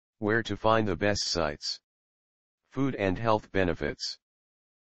Where to find the best sites. Food and health benefits.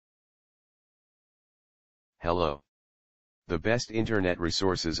 Hello. The best internet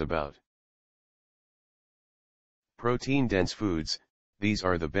resources about protein-dense foods. These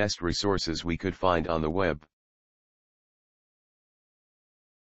are the best resources we could find on the web.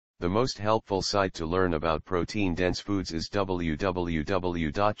 The most helpful site to learn about protein-dense foods is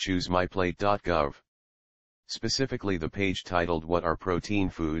www.choosemyplate.gov. Specifically the page titled What are protein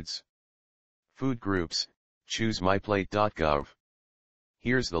foods? Food groups, choosemyplate.gov.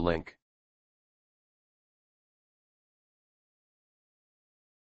 Here's the link.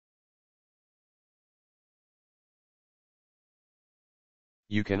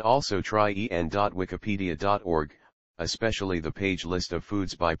 You can also try en.wikipedia.org, especially the page list of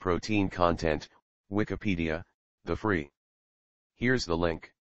foods by protein content, Wikipedia, the free. Here's the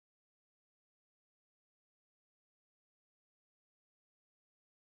link.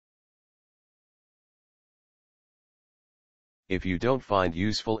 If you don't find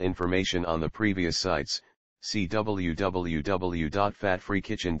useful information on the previous sites, see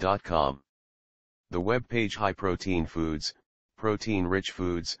www.fatfreekitchen.com. The web page High Protein Foods, Protein-Rich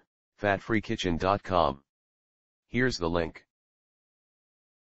Foods, fatfreekitchen.com. Here's the link.